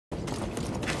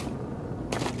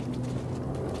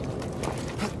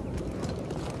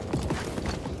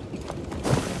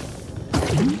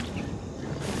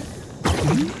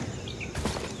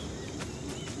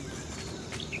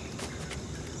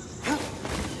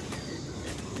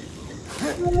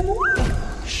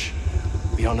Shh.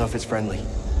 We don't know if it's friendly.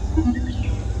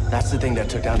 That's the thing that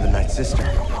took down the Night Sister.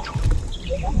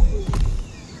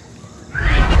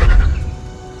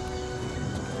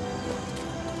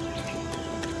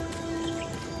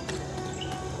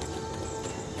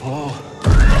 Whoa.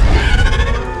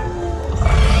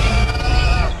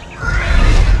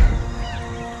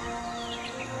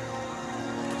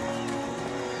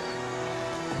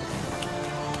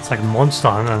 It's like a monster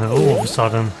and then all of a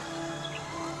sudden.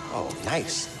 Oh,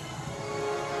 nice.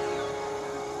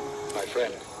 My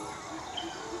friend,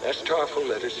 as Tarful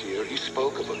led us here, he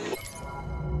spoke of a...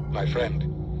 My friend,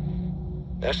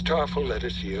 as Tarful led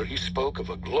us here, he spoke of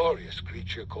a glorious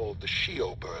creature called the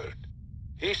Shio bird.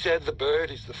 He said the bird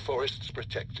is the forest's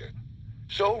protector.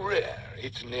 So rare,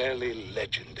 it's nearly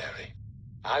legendary.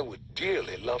 I would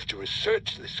dearly love to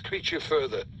research this creature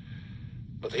further,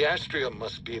 but the Astrium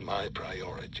must be my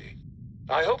priority.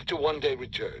 I hope to one day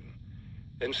return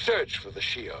and search for the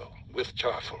Shio with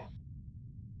Tarful.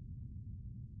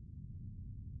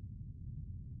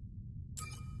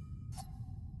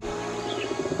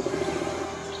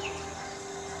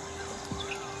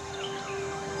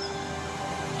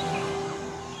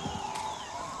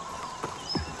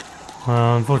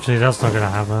 Well, unfortunately that's not gonna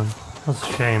happen. That's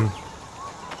a shame.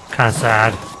 Kinda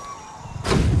sad.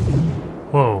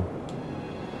 Whoa.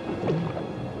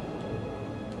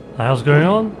 The hell's going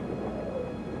on?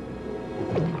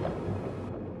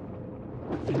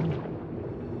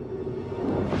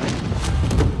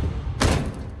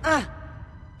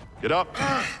 Get up.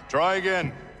 Try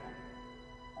again.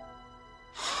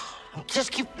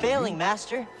 Just keep failing,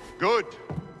 Master. Good.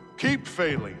 Keep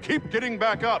failing. Keep getting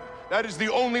back up. That is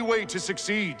the only way to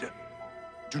succeed.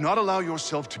 Do not allow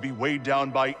yourself to be weighed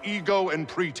down by ego and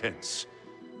pretense.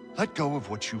 Let go of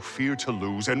what you fear to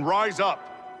lose and rise up.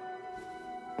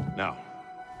 Now,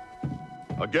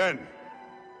 again.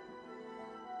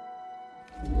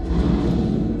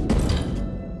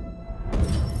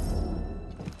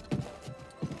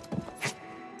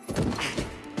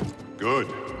 Good.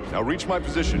 Now reach my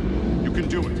position. You can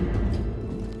do it.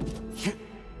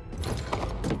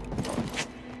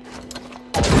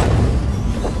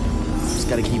 Just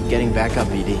gotta keep getting back up,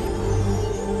 ED.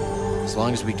 As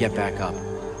long as we get back up,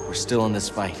 we're still in this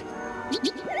fight.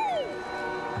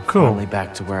 Cool. Only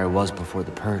back to where I was before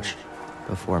the purge,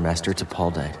 before Master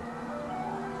T'Pol died.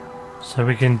 So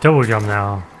we can double jump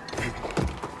now.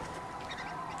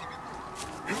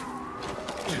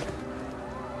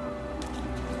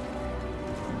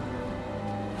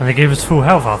 And they gave us full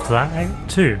health after that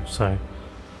too, so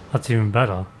that's even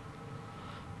better.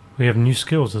 We have new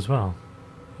skills as well.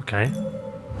 Okay.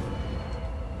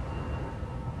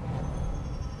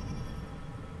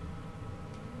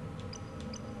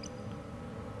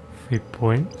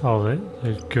 Oh,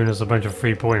 they've given us a bunch of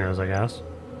 3-pointers, I guess.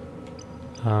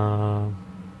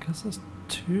 Guess that's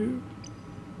 2.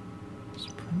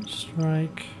 Sprint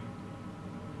strike.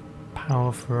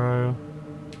 Power throw.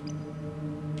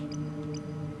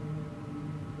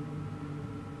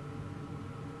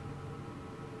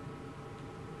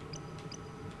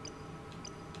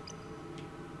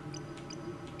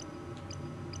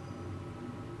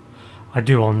 I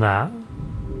do on that.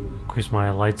 Increase my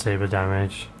lightsaber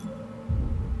damage.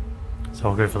 So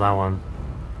I'll go for that one.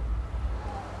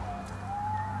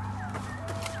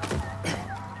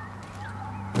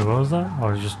 Wait, what was that? Oh,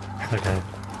 it was just... okay.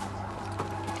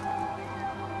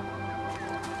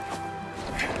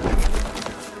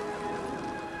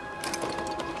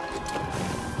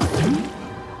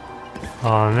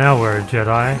 Oh, now we're a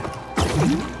Jedi.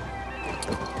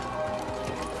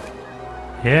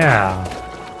 Yeah.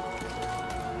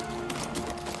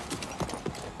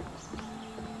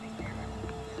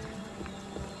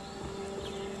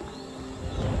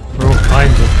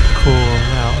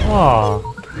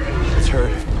 Oh, it's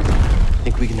hurt.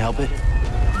 Think we can help it?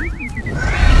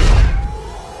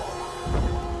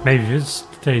 Maybe it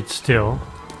stayed still.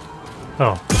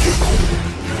 Oh.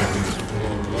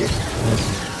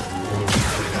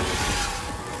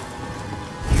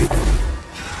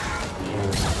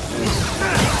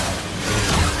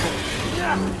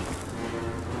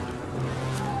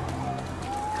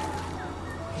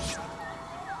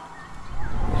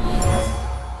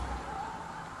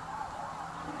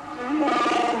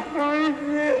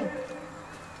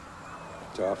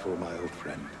 Tarful, my old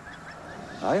friend.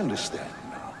 I understand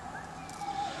now.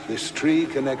 This tree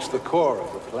connects the core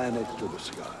of the planet to the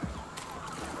sky.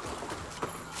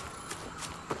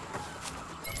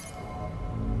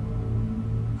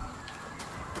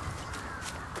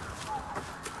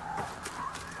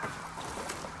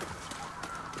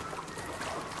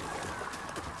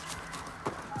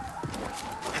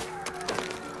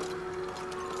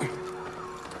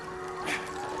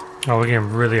 Oh, we're getting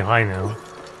really high now.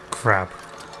 Crap.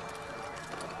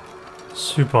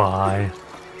 Super high.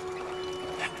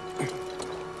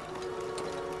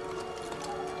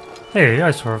 Hey, I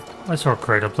saw a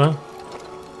crate up there.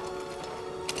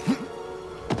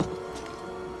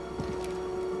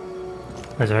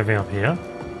 Is there anything up here?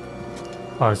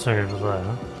 Oh, there's something over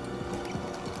there.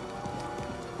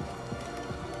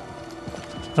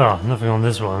 Oh, nothing on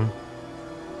this one.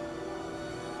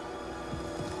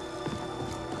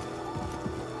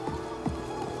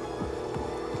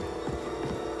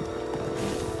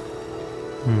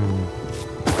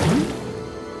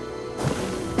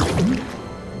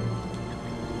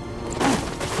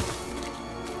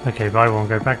 Okay, but I won't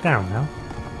go back down now.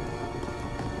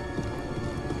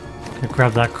 Okay,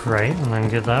 grab that crate and then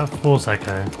get that Force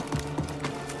Echo.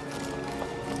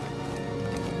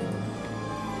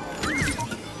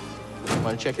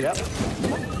 Want to check it out?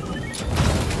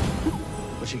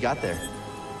 What you got there?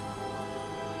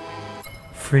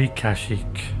 Free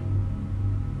Kashyyyk.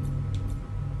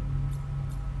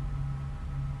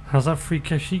 How's that free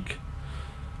Kashyyyk?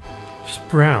 Just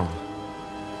brown.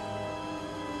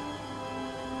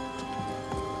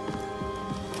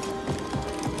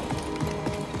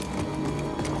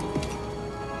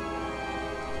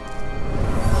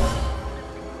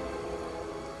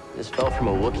 This fell from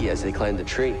a Wookiee as they climbed the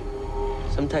tree.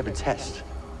 Some type of test.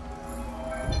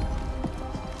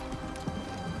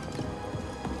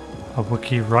 A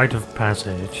Wookiee rite of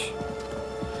passage.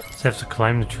 So you have to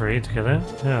climb the tree to get it?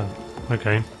 Yeah,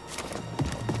 okay.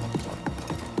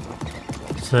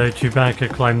 So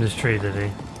Chewbacca climbed this tree, did he?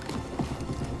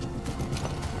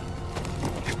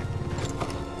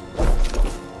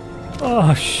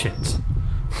 Oh shit.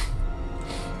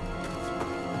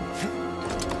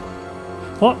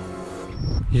 What?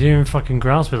 You didn't even fucking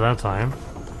grasp it that time.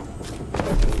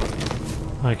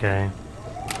 Okay.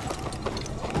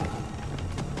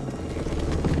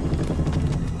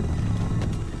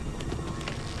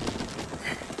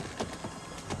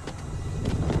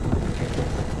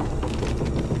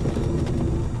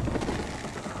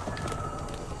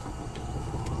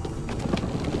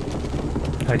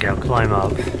 Okay, I'll climb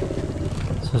up.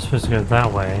 So I'm supposed to go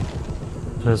that way.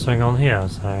 But there's something on here,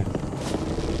 so...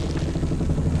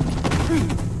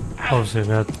 Obviously, I'm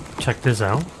gonna check this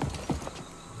out.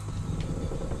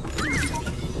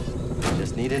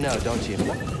 Just need to know, don't you?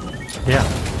 Yeah.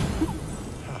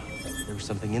 There was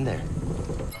something in there.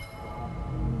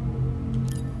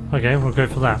 Okay, we'll go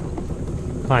for that.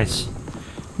 Nice.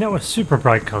 Now we're super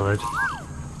bright coloured.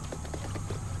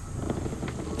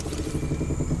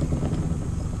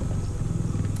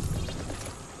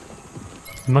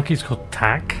 The monkey's called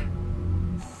Tack.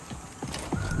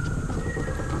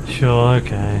 Sure,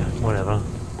 okay, whatever.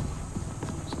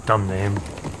 It's a dumb name.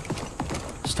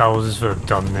 Star Wars is for a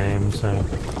dumb name, so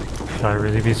should I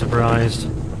really be surprised?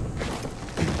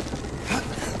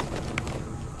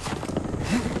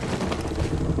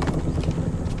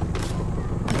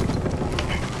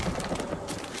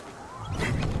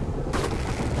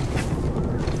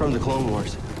 From the Clone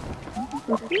Wars.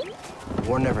 The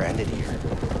war never ended here.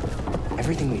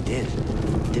 Everything we did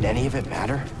any of it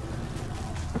matter?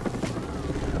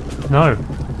 No.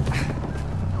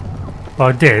 Well,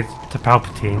 I did, to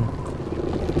Palpatine.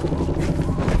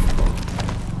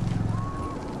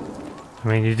 I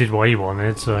mean, you did what he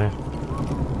wanted, so...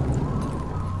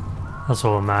 That's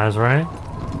all that matters, right?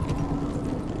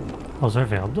 Oh, is there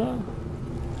anything up there?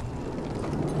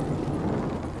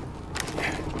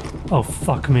 Oh,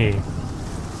 fuck me.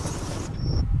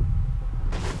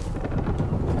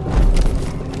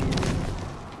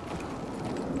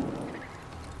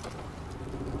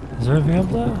 Is there anything up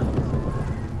there?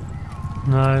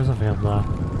 No, there's nothing up there.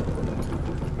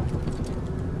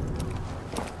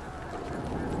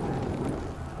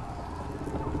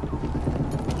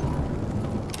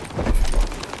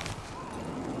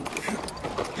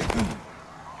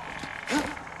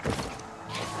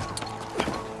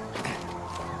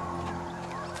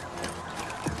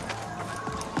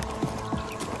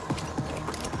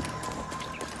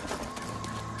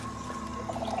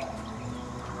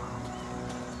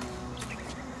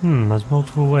 There's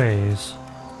multiple ways.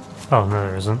 Oh, no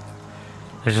there isn't.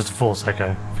 There's just a Force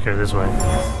Echo if you go this way.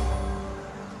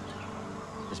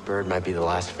 This bird might be the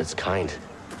last of its kind.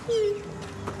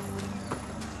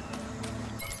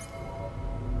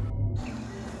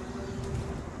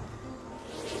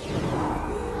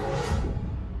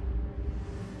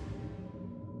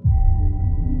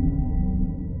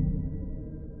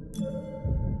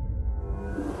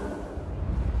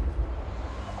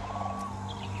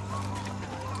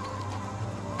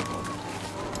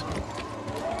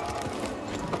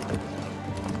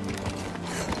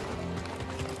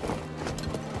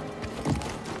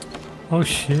 Oh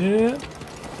shit.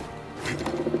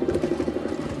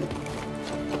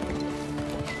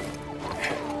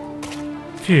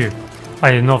 Phew.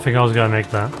 I did not think I was going to make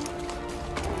that.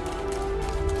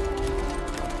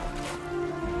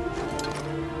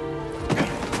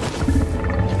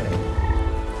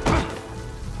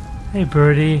 Hey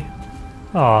birdie.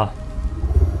 Aw.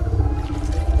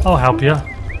 I'll help you.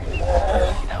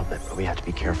 Can't help it, but we have to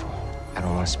be careful. I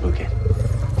don't want to spook it.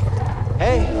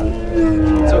 Hey,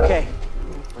 it's okay.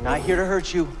 We're not here to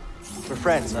hurt you. We're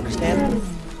friends, understand?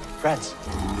 Friends.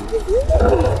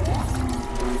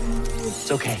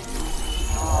 It's okay.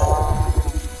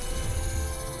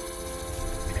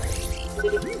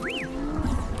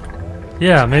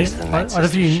 Yeah, mate. the I Night don't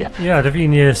think you, Sister yeah, I don't think you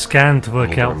need a scan to work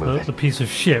need to out remove the it. piece of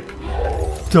ship.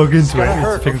 Dug into gonna it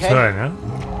hurt, to fix okay? her,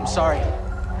 huh? I'm sorry.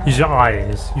 Use your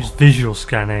eyes. Use visual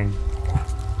scanning.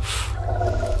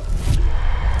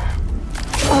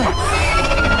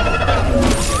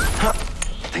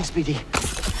 Thanks, BD.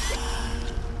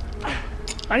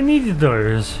 I needed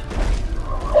those.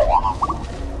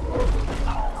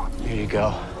 Here you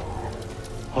go.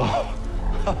 Oh.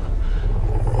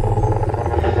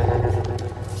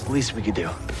 It's the least we could do.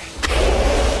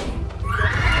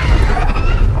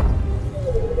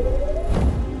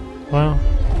 Well,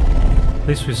 at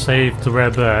least we saved the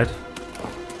rare bird.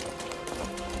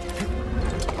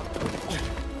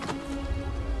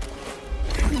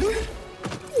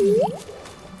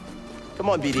 Come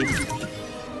on, BD.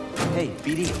 Hey,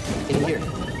 BD, in here.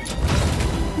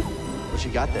 What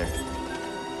you got there?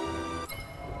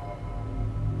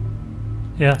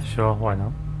 Yeah, sure, why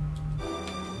not?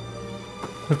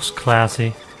 Looks classy.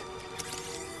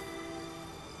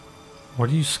 What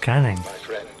are you scanning? My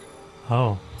friend,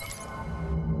 Oh.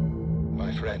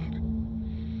 my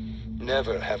friend.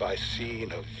 Never have I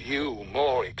seen a view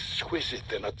more exquisite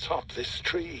than atop this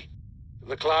tree.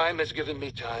 The climb has given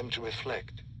me time to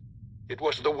reflect. It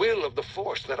was the will of the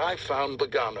Force that I found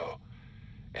Bogano,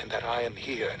 and that I am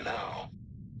here now.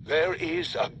 There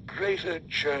is a greater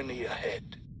journey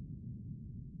ahead.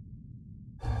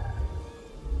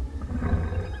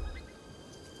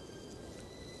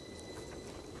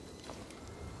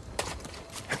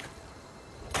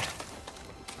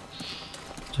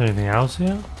 Is there anything else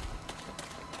here?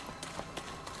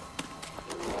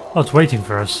 Oh, it's waiting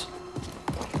for us.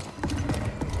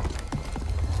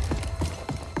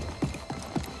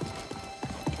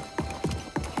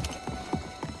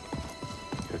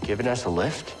 You're giving us a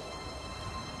lift?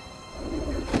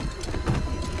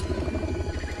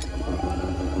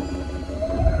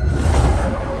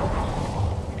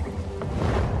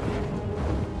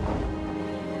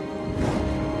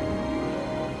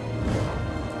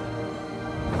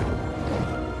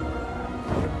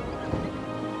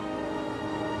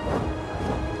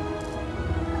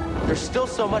 There's still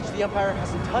so much the Empire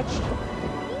hasn't touched.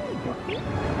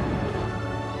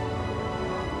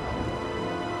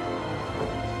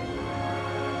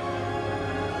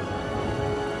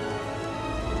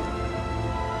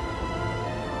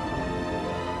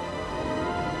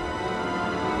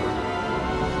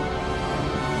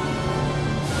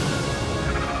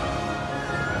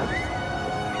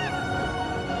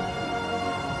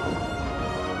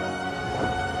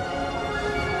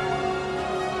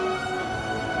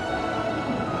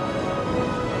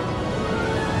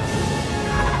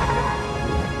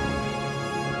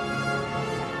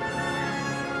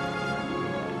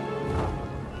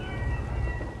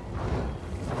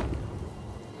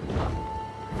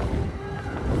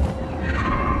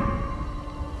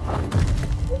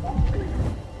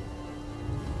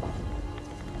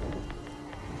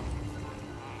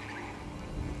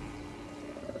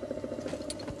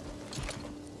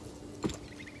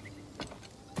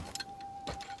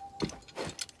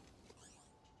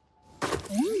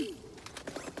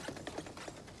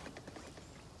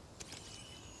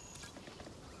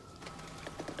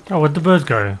 Oh, where'd the bird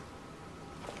go?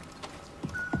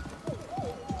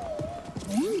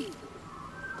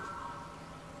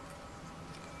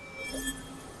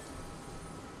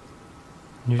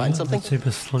 Find something?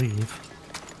 Lightsaber sleeve.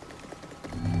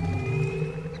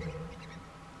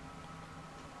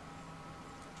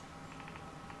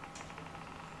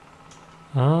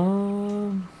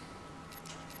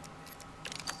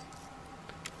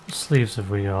 What sleeves have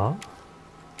we got?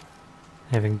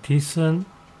 Anything decent?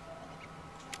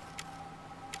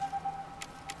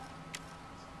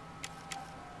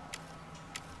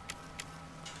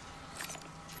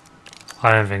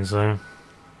 I don't think so.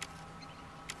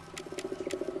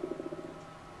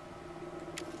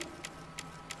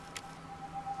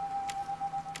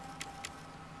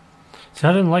 See,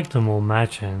 I don't like them all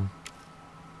matching.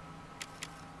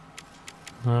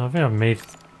 I think I've made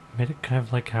it kind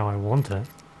of like how I want it.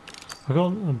 I've got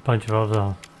a bunch of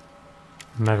other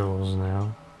medals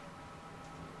now.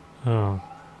 Oh.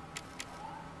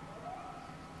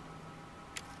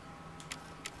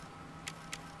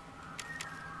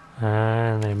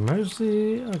 And they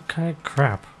mostly are kind of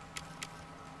crap.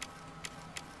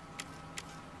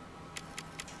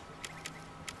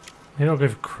 Maybe I'll go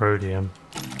for Crodium.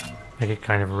 Make it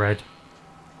kind of red.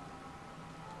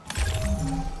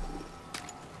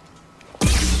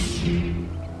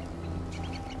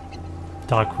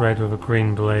 Dark red with a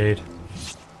green blade.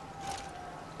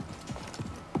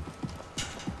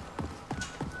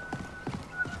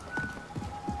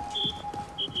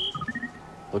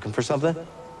 Looking for something?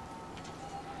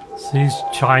 So these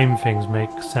chime things make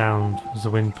sound as the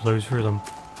wind blows through them.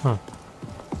 Huh.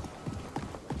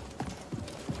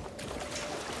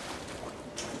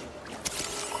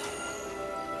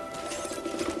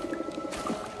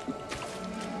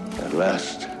 At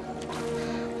last,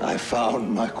 I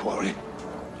found my quarry.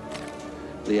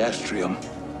 The Astrium,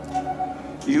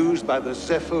 used by the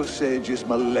Zepho sages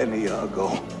millennia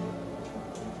ago.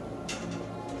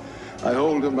 I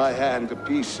hold in my hand a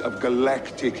piece of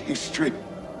galactic history.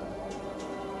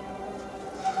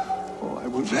 Oh, I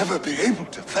will never be able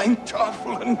to thank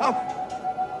Tarful enough.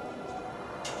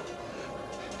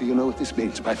 Do you know what this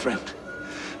means, my friend?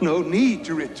 No need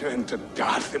to return to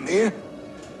Dathomir.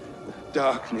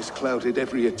 Darkness clouded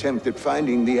every attempt at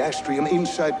finding the Astrium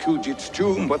inside Kujit's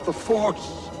tomb, but the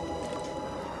Force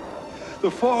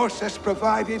has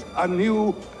provided a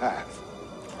new path.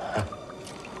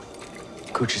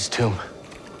 Kuch's tomb.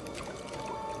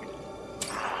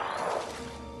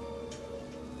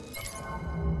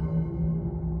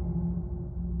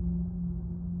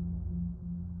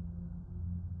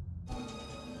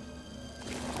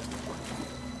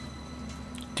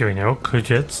 Do we know what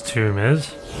Kujit's tomb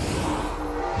is?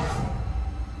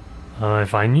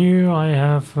 If I knew, I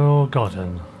have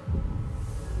forgotten.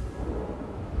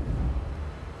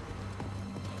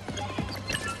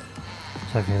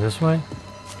 Taking it this way.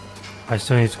 I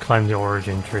still need to climb the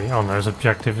origin tree. Oh no, this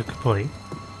objective is complete.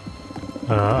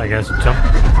 I guess jump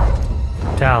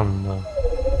down though.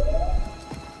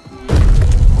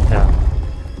 Yeah.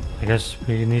 I guess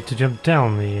we need to jump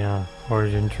down the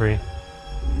origin tree.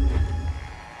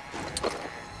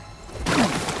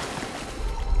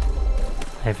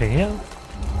 Anything here?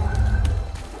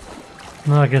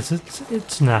 No, I guess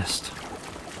it's nest.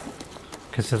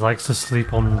 Because it likes to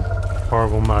sleep on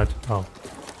horrible mud. Oh.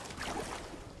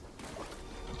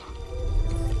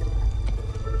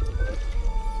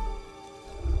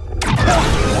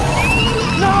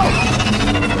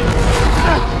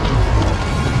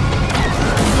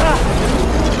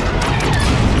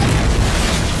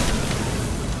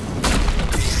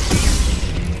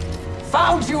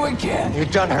 Found you again! You're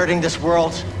done hurting this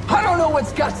world. I don't know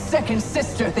what's got second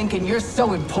sister thinking you're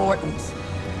so important.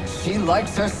 She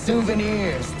likes her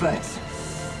souvenirs, but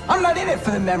I'm not in it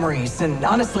for the memories, and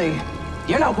honestly,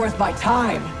 you're not worth my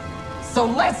time. So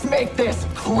let's make this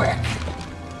quick.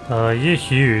 You're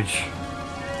huge.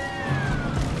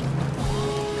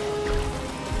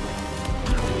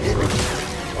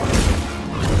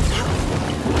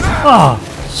 Ah,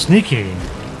 sneaky.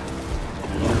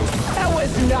 That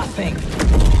was nothing.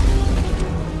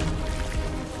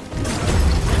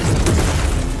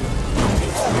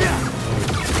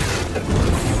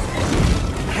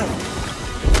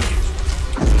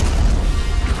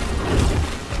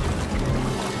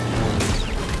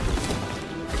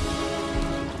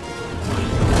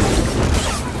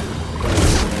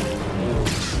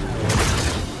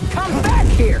 Come back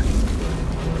here.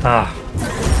 Ah.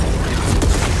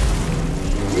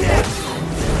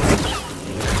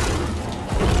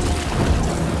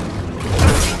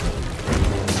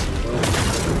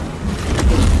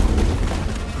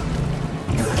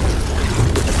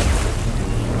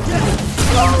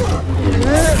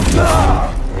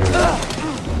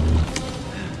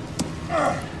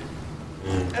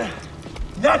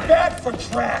 Not bad for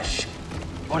trash.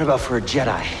 What about for a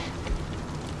Jedi?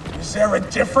 Is there a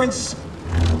difference?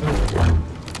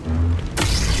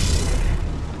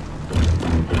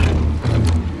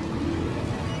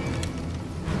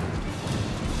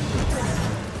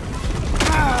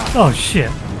 Oh shit.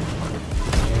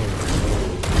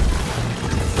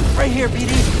 Right here,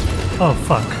 BD. Oh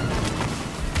fuck.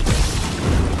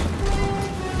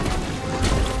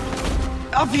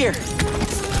 Up here.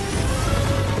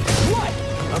 What?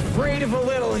 Afraid of a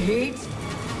little heat?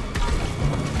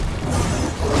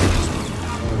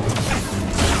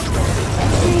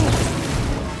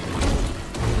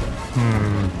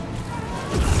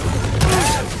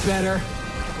 That's better.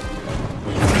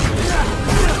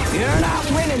 You're not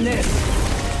winning this!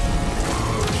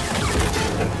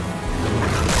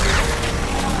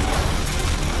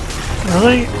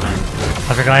 Really?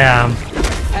 I think I am.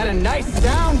 Had a nice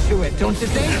sound to it, don't you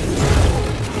think?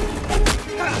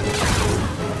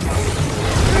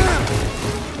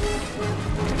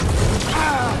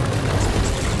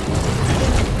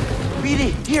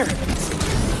 BD, here!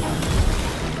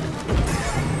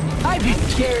 I'd be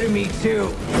scared of me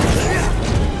too.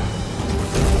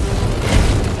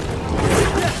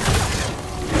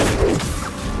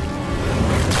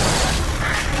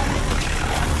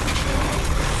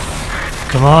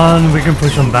 Come on, we can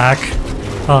push them back.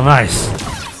 Oh, nice.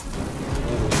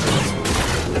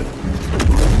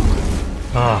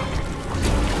 Oh.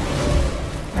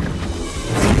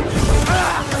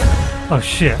 Oh,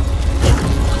 shit.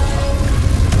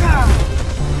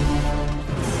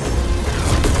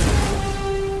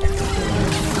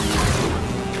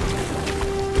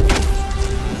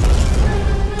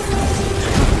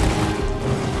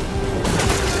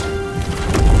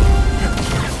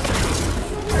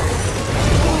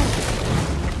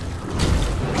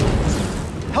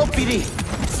 BD.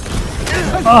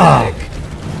 Oh.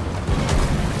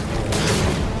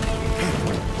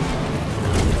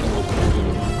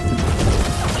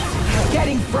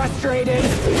 Getting frustrated.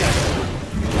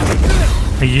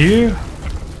 Are you?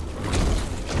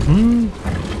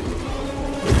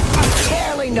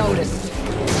 Barely noticed.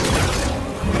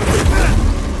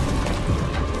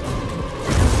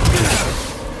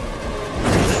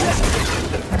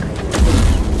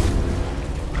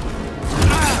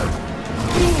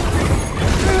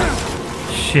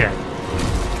 Shit.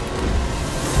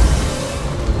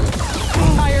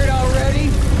 Tired already?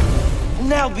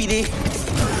 Now, BD.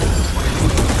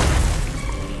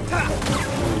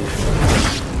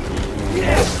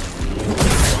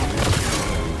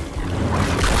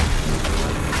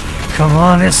 Come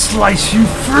on, let's slice you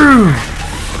through.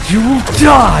 You will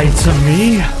die to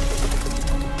me.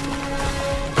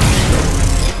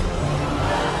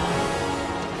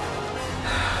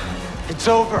 It's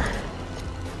over.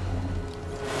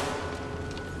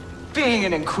 Being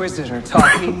an Inquisitor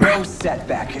taught me no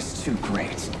setback is too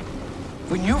great.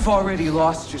 When you've already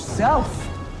lost yourself,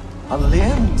 a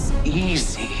limb's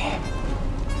easy.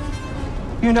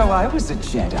 You know, I was a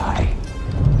Jedi.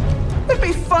 It'd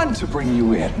be fun to bring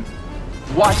you in.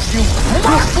 Watch you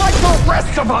crush like the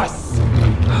rest of us!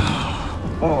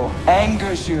 Oh,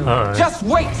 angers you. Just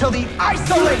wait till the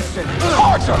isolation,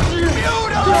 torture,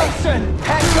 mutilation,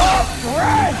 and your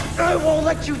breath! I won't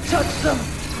let you touch them.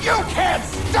 You can't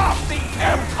stop the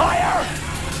Empire!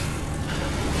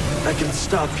 I can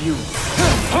stop you.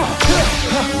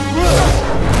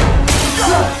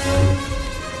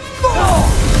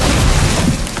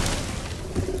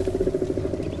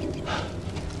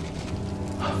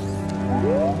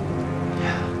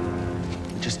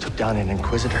 Yeah. Just took down an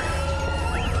Inquisitor.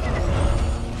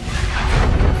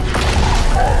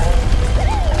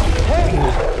 Hey!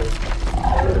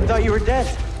 I thought you were dead.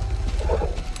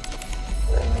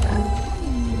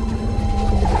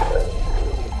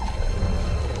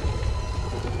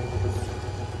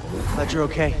 Glad you're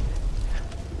okay.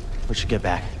 We should get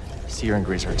back. Seer and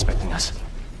Grease are expecting us.